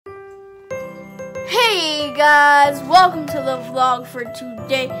Hey guys, welcome to the vlog for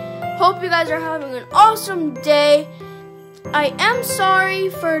today. Hope you guys are having an awesome day. I am sorry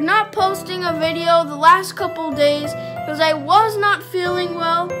for not posting a video the last couple days because I was not feeling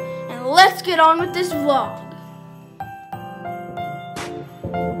well. And let's get on with this vlog.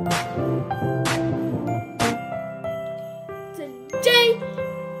 Today,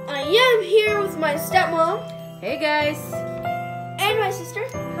 I am here with my stepmom. Hey guys. And my sister.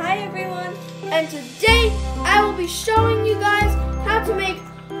 Hi everyone. And today I will be showing you guys how to make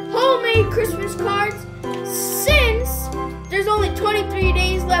homemade Christmas cards since there's only 23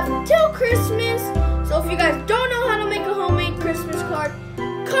 days left until Christmas. So if you guys don't know how to make a homemade Christmas card,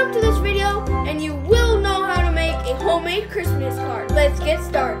 come to this video and you will know how to make a homemade Christmas card. Let's get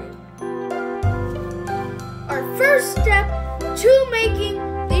started. Our first step to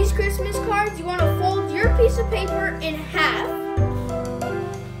making these Christmas cards, you want to fold your piece of paper in half.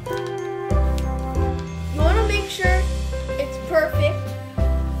 Make sure it's perfect.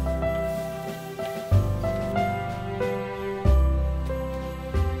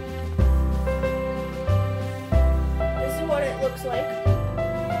 This is what it looks like.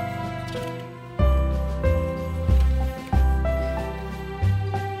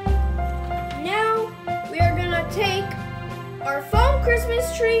 Now we are gonna take our foam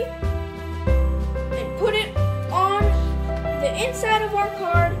Christmas tree and put it on the inside of our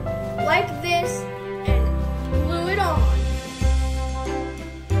card like this.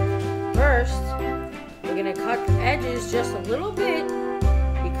 First, we're going to cut the edges just a little bit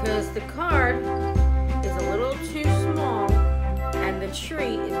because the card is a little too small and the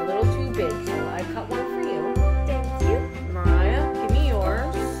tree is a little too big. So I cut one for you. Thank you. Mariah, give me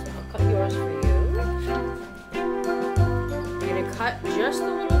yours. I'll cut yours for you. We're going to cut just a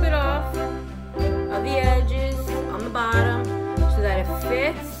little bit off of the edges on the bottom so that it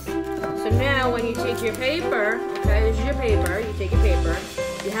fits. So now when you take your paper, okay, this is your paper, you take your paper,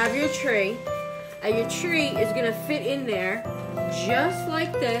 you have your tree, and your tree is going to fit in there just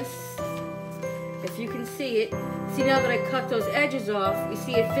like this. If you can see it. See, now that I cut those edges off, you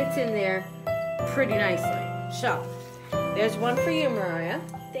see it fits in there pretty nicely. So, there's one for you, Mariah.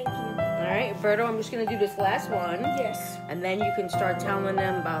 Thank you. Alright, Berto, I'm just going to do this last one. Yes. And then you can start telling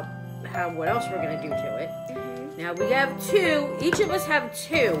them about what else we're going to do to it. Now, we have two. Each of us have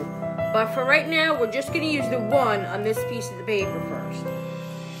two. But for right now, we're just going to use the one on this piece of the paper first.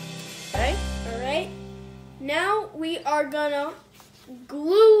 Okay? Alright. Now we are gonna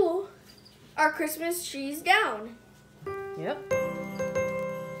glue our Christmas trees down. Yep. Do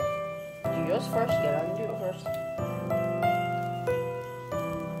yours first. Get out and do it first.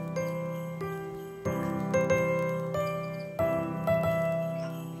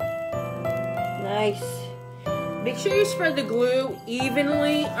 Nice. Make sure you spread the glue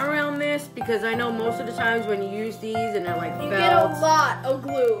evenly around this because I know most of the times when you use these and they're like you felt, get a lot of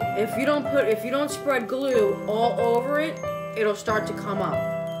glue. If you don't spread glue all over it, it'll start to come up.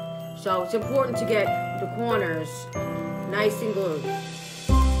 So it's important to get the corners nice and glued.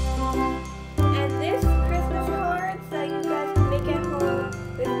 And this Christmas cards that you guys can make at home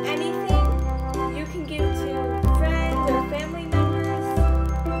with anything you can give to friends or family members.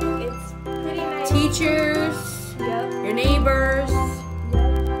 It's pretty nice. Teachers. Yep. Your neighbors,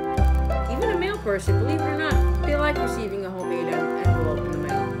 Yep. even a mail person, believe it or not, they like receiving a homemade envelope in the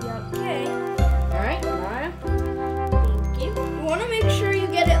mail. Yep. Okay. Alright, Mariah? Thank you. You want to make sure you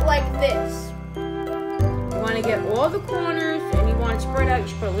get it like this. You want to get all the corners and you want to spread out. You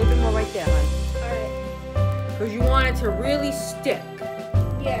should put a little bit more right there, hon. Alright. Because you want it to really stick.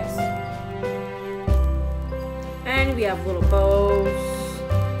 Yes. And we have little bows.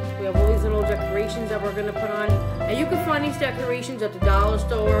 We have all these little decorations that we're going to put on. And you can find these decorations at the dollar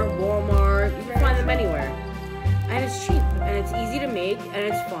store, Walmart. You can find them anywhere. And it's cheap. And it's easy to make.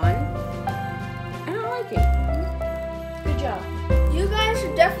 And it's fun. And I like it. Good job. You guys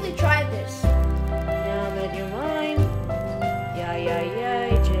should definitely try this. Now I'm going to do mine.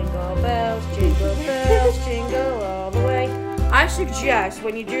 Yay, jingle bells, jingle all the way. I suggest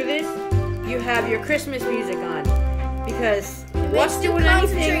when you do this, you have your Christmas music on. Because what's doing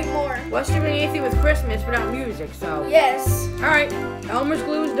anything with Christmas without music, so. Yes. Alright, Elmer's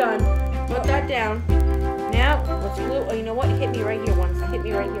glue is done. Put that down. Now, let's glue. Oh, you know what? Hit me right here once. Hit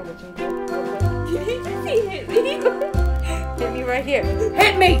me right here with some glue. Hit me. Hit me right here.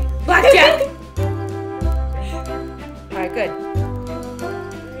 Hit me! Blackjack! Alright, good.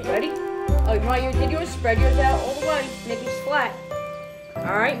 Ready? Oh, did yours? Spread yours out all the way. Make it flat.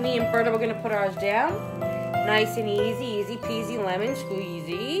 Alright, me and Berta, we're going to put ours down. Nice and easy, easy peasy lemon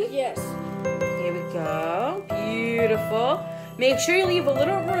squeezy. Yes. Here we go. Beautiful. make sure you leave a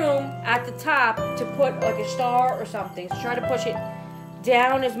little room at the top to put like a star or something. So try to push it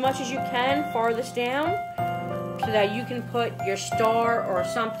down as much as you can, farthest down, so that you can put your star or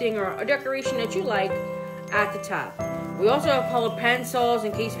something or a decoration that you like at the top. We also have colored pencils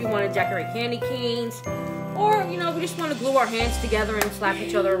in case we want to decorate candy canes, or we just want to glue our hands together and slap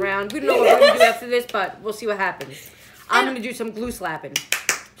each other around. We don't know what we're going to do after this, but we'll see what happens. I'm going to do some glue slapping.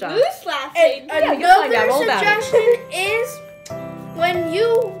 So, Glue slapping. Another suggestion is when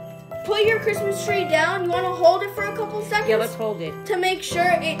you put your Christmas tree down, you want to hold it for a couple seconds. Yeah, let's hold it. To make sure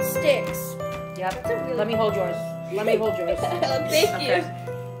it sticks. Yep. Let me hold yours. Let me hold yours. Thank you.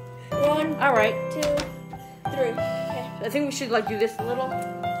 1, All right. 2, 3. Okay. I think we should do this a little.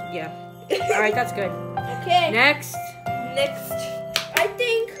 Yeah. All right, that's good. Okay. Next. I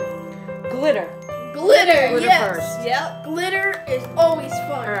think Glitter. glitter. Yes. First. Yep. Glitter is always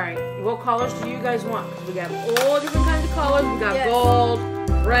fun. All right. What colors do you guys want? We got all different kinds of colors. We got gold,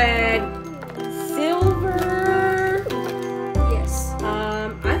 red, silver. Yes.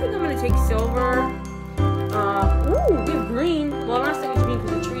 I think I'm gonna take silver. Ooh, we have green. Well, I'm not saying it's green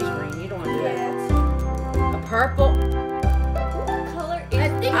because the tree's green. You don't want to do that. A purple.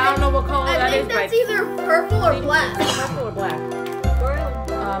 I don't know what color that is. I think that's either purple or black. Purple or black.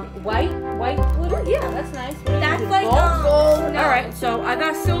 White glitter. Yeah, that's nice. That's like gold. gold. All right, so I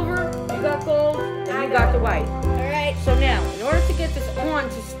got silver, you got gold, and you got the white. All right. So now, in order to get this on,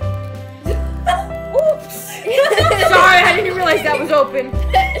 oops. Sorry, I didn't realize that was open.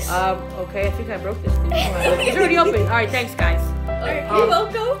 Okay, I think I broke this thing. It's already open. All right, thanks, guys. You're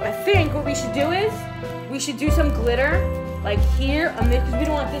welcome. I think what we should do is we should do some glitter like here, because we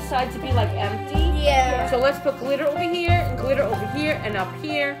don't want this side to be like empty. Yeah. So let's put glitter over here, and glitter over here, and up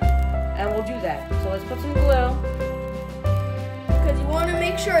here, and we'll do that. So let's put some glue. Because you want to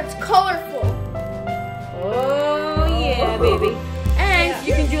make sure it's colorful. Oh yeah, baby. And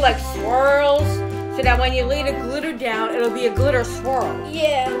you can do like swirls, so that when you lay the glitter down, it'll be a glitter swirl.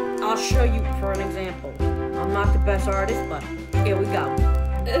 Yeah. I'll show you for an example. I'm not the best artist, but here we go.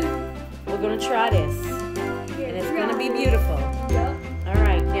 We're gonna try this. And it's gonna be beautiful. Yep.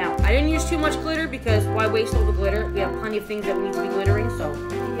 Alright, now I didn't use too much glitter because why waste all the glitter? We have plenty of things that need to be glittering, so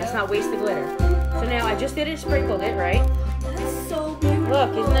let's not waste the glitter. So now I just did it, sprinkled it, right? That's so beautiful.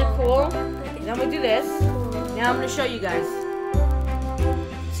 Look, isn't that cool? Then I'm gonna do this. Now I'm gonna show you guys.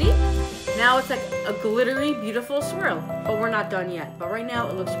 See? Now it's like a glittery, beautiful swirl. But we're not done yet. But right now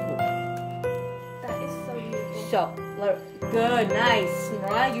it looks cool. That is so beautiful. So, good, nice.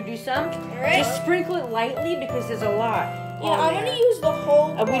 Mariah, you do some? Alright. Just sprinkle it lightly because there's a lot. Yeah, I'm gonna use the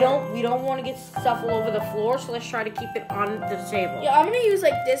whole. We don't want to get stuff all over the floor, so let's try to keep it on the table. Yeah, I'm gonna use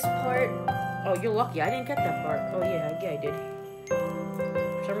like this part. Oh, you're lucky. I didn't get that part. Oh yeah, I did.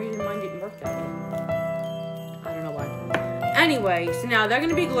 For some reason, mine didn't work that way. I don't know why. Anyway, so now they're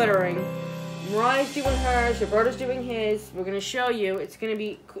gonna be glittering. Mariah's doing hers. Roberta's doing his. We're gonna show you. It's gonna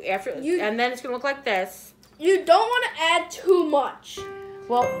be after, and then it's gonna look like this. You don't want to add too much.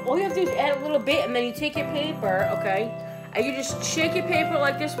 Well, all you have to do is add a little bit, and then you take your paper, okay, and you just shake your paper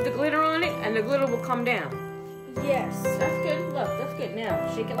like this with the glitter on it, and the glitter will come down. Yes. That's good. Look, that's good. Now,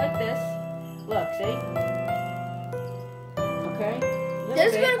 shake it like this. Look, see? Okay.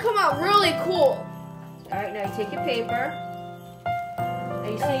 This is going to come out really cool. All right, now you take your paper,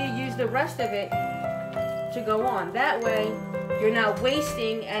 and you see you use the rest of it to go on. That way, you're not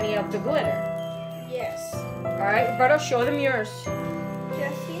wasting any of the glitter. Yes. All right, Roberta, show them yours.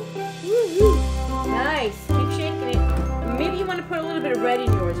 Jesse. Nice. Keep shaking it. Maybe you want to put a little bit of red in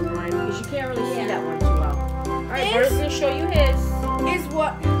yours, Ryan, because you can't really see that one too well. All right, Roberta's going to show you his. Is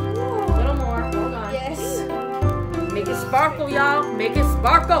what? A little more. Hold on. Yes. Make it sparkle, y'all. Make it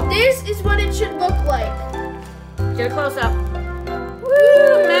sparkle. This is what it should look like. Get a close up.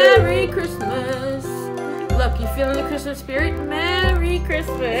 Woo! Merry Christmas. Look, you feeling the Christmas spirit? Merry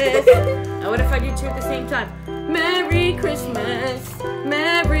Christmas. Now, what if I do two at the same time? Merry Christmas.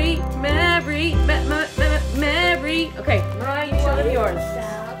 Merry. Okay, Mariah, you show them yours.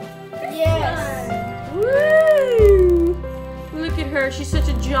 Yes. Woo! Look at her. She's such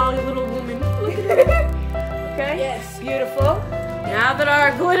a jolly little woman. Look at her. Okay? Yes. Beautiful. Now that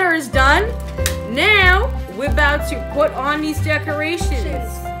our glitter is done, now we're about to put on these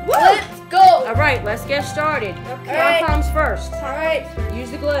decorations. Let's go. All right, let's get started. Okay. Pom-poms first. All right. Use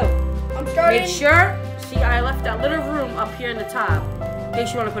the glue. I'm starting. Make sure, see, I left that little room up here in the top in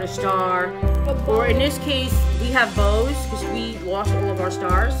case you want to put a star. Or in this case, we have bows because we lost all of our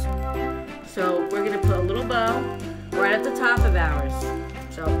stars. So we're going to put a little bow right at the top of ours.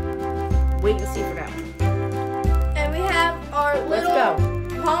 So wait and see for that one. And we have our little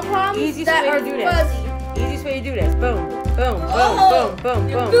pom-poms Easiest that way are to do fuzzy. this. Easiest way to do this. Boom. Boom, boom, Oh. boom, boom,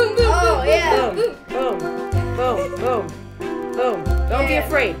 boom. Boom, boom, oh, yeah. Boom, boom, boom, boom, boom. Don't be Yeah.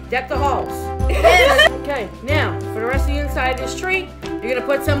 afraid. Deck the halls. Yes. Okay, now for the rest of the inside of this tree, you're gonna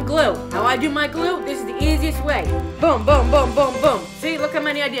put some glue. How I do my glue, this is the easiest way. Boom, boom, boom, boom, boom. See, look how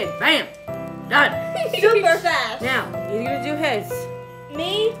many I did. Bam! Done. Super fast. Now, you're gonna do his.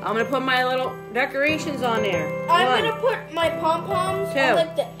 Me, I'm gonna put my little decorations on there. I'm One. gonna put my pom-poms Two. on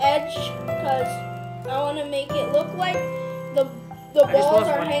like the edge because I want to make it look like the just balls lost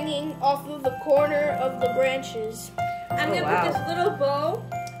are one. hanging off of the corner of the branches. I'm Oh, gonna wow. put this little bow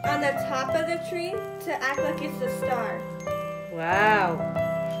on the top of the tree to act like it's a star. Wow.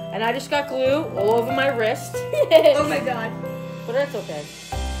 And I just got glue all over my wrist, Oh my god. but that's okay.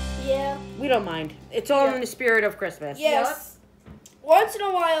 Yeah. We don't mind. It's all Yeah. in the spirit of Christmas. Yes. Once in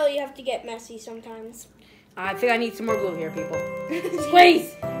a while, you have to get messy sometimes. I think I need some more glue here, people.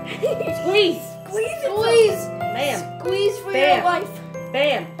 Squeeze! Squeeze! Squeeze. Bam! Squeeze for Bam. your life.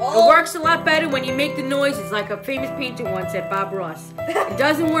 Bam! Oh. It works a lot better when you make the noises, like a famous painter once said, Bob Ross. It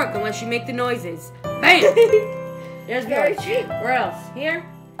doesn't work unless you make the noises. Bam! There's Very more. true. Where else? Here?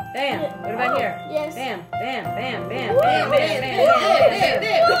 Bam! What about here? Yes. Bam! Bam! Bam! Bam! Whoa, Bam! Bam! bam, Bam! bam, Bam! bam,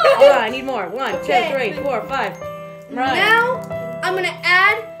 bam. Hold on, I need more. 1, 2, Okay. 3, 4, 5. Right. Now, I'm gonna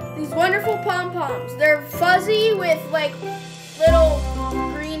add these wonderful pom-poms. They're fuzzy with like little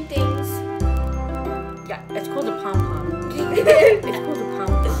green things. Yeah, it's called a pom pom. It's called a pom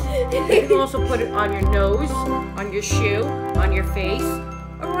pom. You can also put it on your nose, on your shoe, on your face,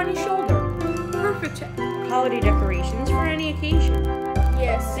 or on your shoulder. Perfect holiday decorations for any occasion.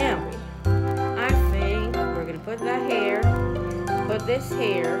 Yes. Now, I think we're gonna put the hair, put this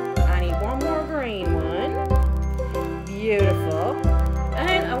here. I need one more green one. Beautiful.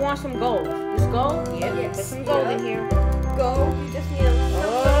 And I want some gold. This gold? Yep. Yes. Put some gold in Yep. here. Gold. You just need a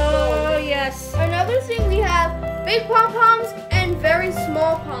Oh, yes. Another thing we have big pom-poms and very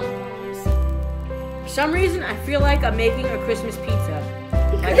small pom-poms. For some reason, I feel like I'm making a Christmas pizza.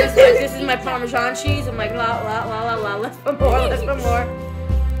 Like this is my Parmesan cheese. I'm like, la, la, la, la, la. Let's put more, let's put more.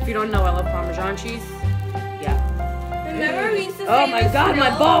 If you don't know, I love Parmesan cheese. Yeah. Remember we used to say Oh my it was God, my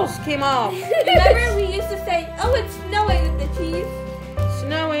snow? balls came off. Remember we used to say, oh, it's snowing with the cheese?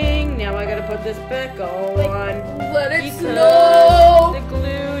 Snowing. Now I gotta put this back on. Let it Because snow. the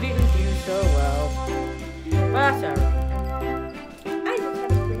glue didn't do so well. That's all right. I just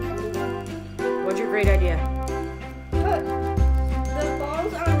have a great idea. What's your great idea? Put the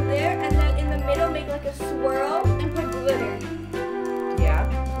balls on there and then in the middle make like a swirl and put glitter. Yeah.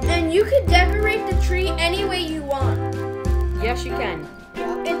 And you can decorate the tree any way you want. Yes, you can.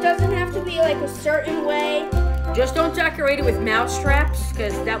 It doesn't have to be like a certain way. Just don't decorate it with mouse traps,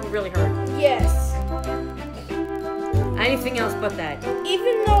 because that would really hurt. Yes. Anything else but that.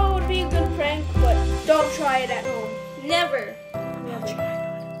 Even though it would be a good prank, but don't try it at home. Never.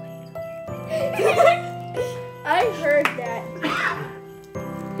 I heard that.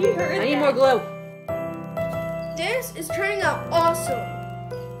 You heard I need that. more glue. This is turning out awesome.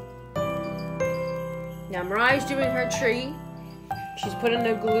 Now Mariah's doing her tree. She's putting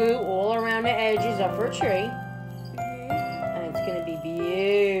the glue all around the edges of her tree. And it's gonna be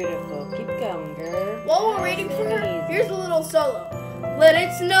beautiful. Keep going, girl. While we're waiting for her, Easy. here's a little solo. Let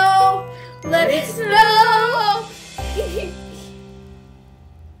it snow, let it snow.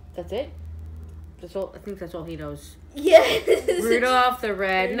 That's it? That's all. I think that's all he knows. Yes. Rudolph the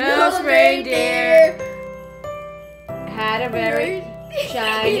red-nosed reindeer had a very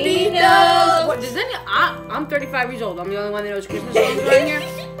shiny nose. What, does any, I'm 35 years old. I'm the only one that knows Christmas songs right here.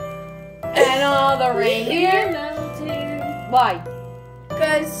 And all the reindeer. Why?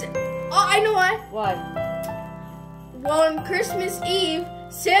 Because, I know why. Why? On Christmas Eve,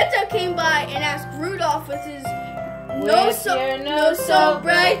 Santa came by and asked Rudolph with his With your nose so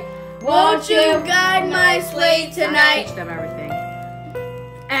bright, won't you guide my sleigh I tonight? teach them everything.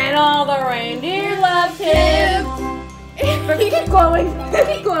 And all the reindeer loved him. But keep going.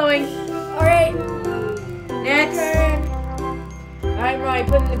 Keep going. Alright, Next. turn. Alright, Mariah,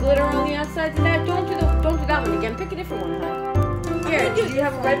 putting the glitter on the outsides of that. Don't do that one again. Pick a different one, huh? Here, do you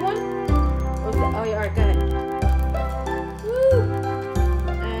have a red one? Oh, yeah, alright, go ahead. Woo!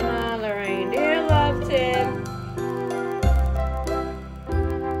 And all the reindeer loved him.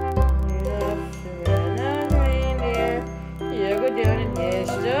 You'll go down in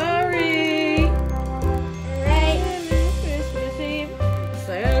history. Right. Christmas Eve,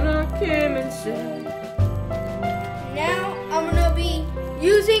 Santa came and said. Now I'm gonna be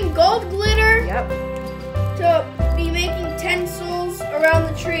using gold glitter Yep. to be making tinsels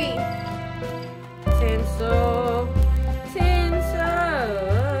around the tree. Tinsel,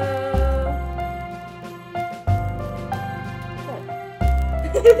 tinsel.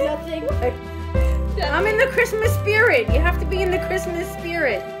 Nothing. I'm in the Christmas spirit. You have to be in the Christmas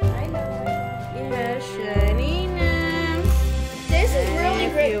spirit. I know. Yeah, shiny nose. This is really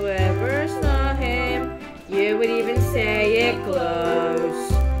If great. you ever saw him, you would even say it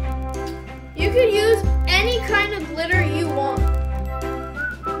glows. You could use any kind of glitter you want.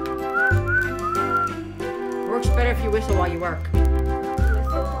 Works better if you whistle while you work.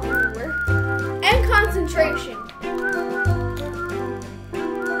 And concentration.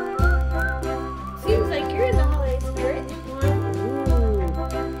 Seems like you're in the holiday spirit. Ooh.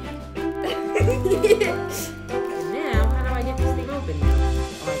 Now, how do I get this thing open now?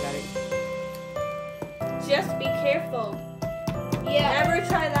 Oh, I got it. Just be careful. Yeah. Never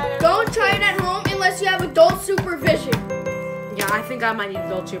try that. Don't try it at home unless you have adult supervision. Yeah, I think I might need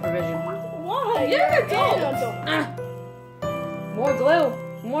adult supervision. Why? You're an adult. Ah. More glue.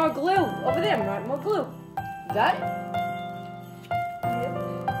 More glue. Over there, more glue. You got it?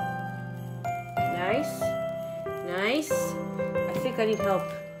 Nice. Nice. I think I need help.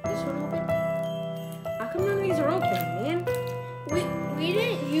 This one open? How come none of these are open, man? We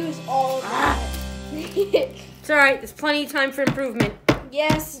didn't use all of that. It's alright. There's plenty of time for improvement.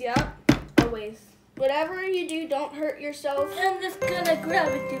 Yes. Yep. Always. Whatever you do, don't hurt yourself. I'm just gonna grab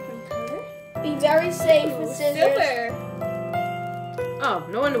a different color. Be very safe with scissors. Silver. Oh,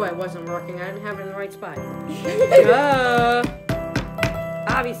 no wonder why it wasn't working. I didn't have it in the right spot. Duh.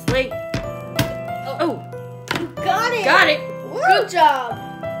 Obviously. Oh, Got it. got it. Good job.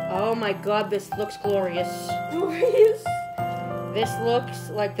 Oh my god, this looks glorious. Glorious. This looks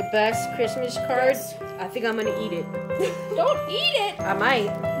like the best Christmas card. I think I'm gonna eat it. Don't eat it. I might.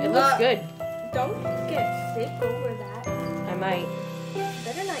 It looks good. Don't get sick over that. I might.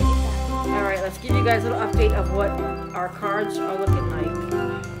 Better not eat that. Alright, let's give you guys a little update of what our cards are looking like.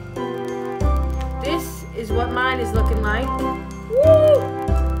 This is what mine is looking like. Woo!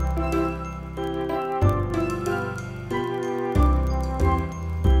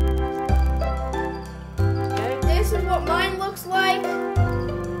 Okay. This is what mine looks like.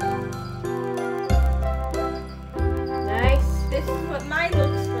 Nice. This is what mine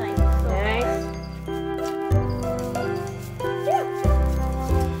looks like. Nice.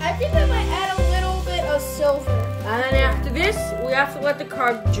 I think I might add a little bit of silver. And then after this, we have to let the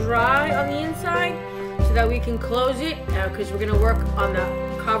card dry on the inside so that we can close it because we're going to work on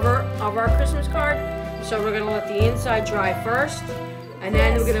the cover of our Christmas card. So we're going to let the inside dry first and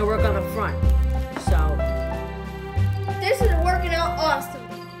then we're going to work on the front. So, This is working out awesome.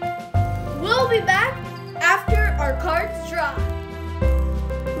 We'll be back after our cards dry.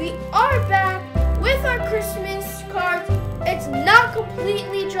 We are back with our Christmas cards. It's not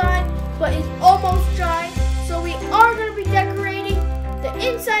completely dry, but it's almost dry. So we are going to be decorating the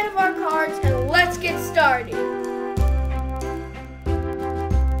inside of our cards, and let's get started.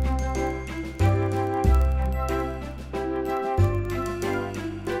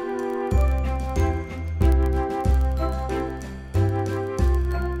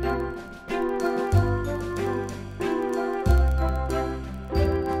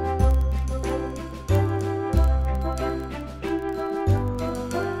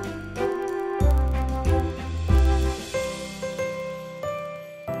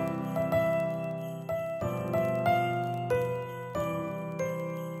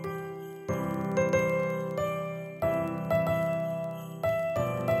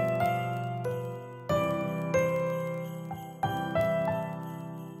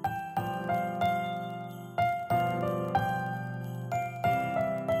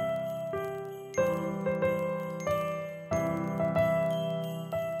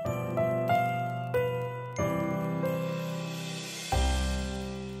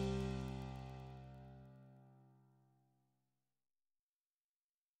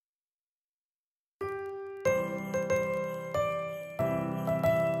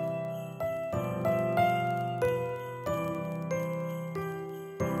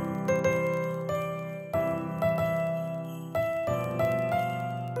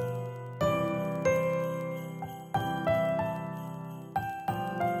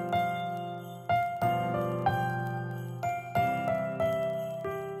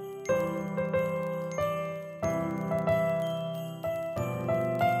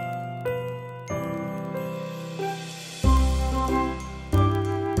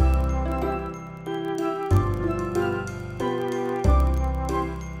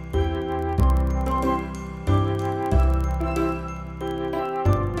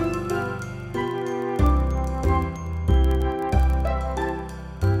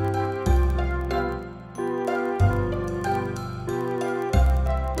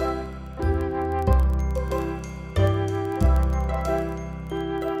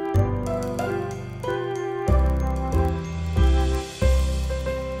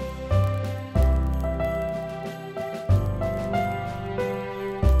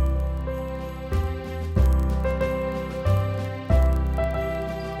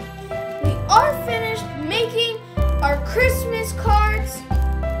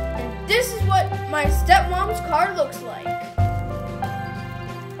 my stepmom's card looks like.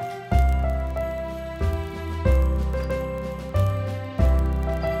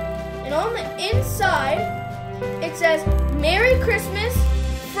 And on the inside, it says, Merry Christmas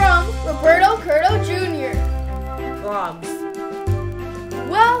from Roberto Curto Jr. Vlogs.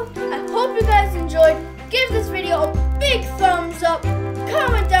 Well, I hope you guys enjoyed. Give this video a big thumbs up,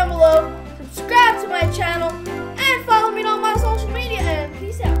 comment down below, subscribe to my channel, and follow me on my social media, and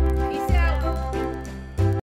peace out.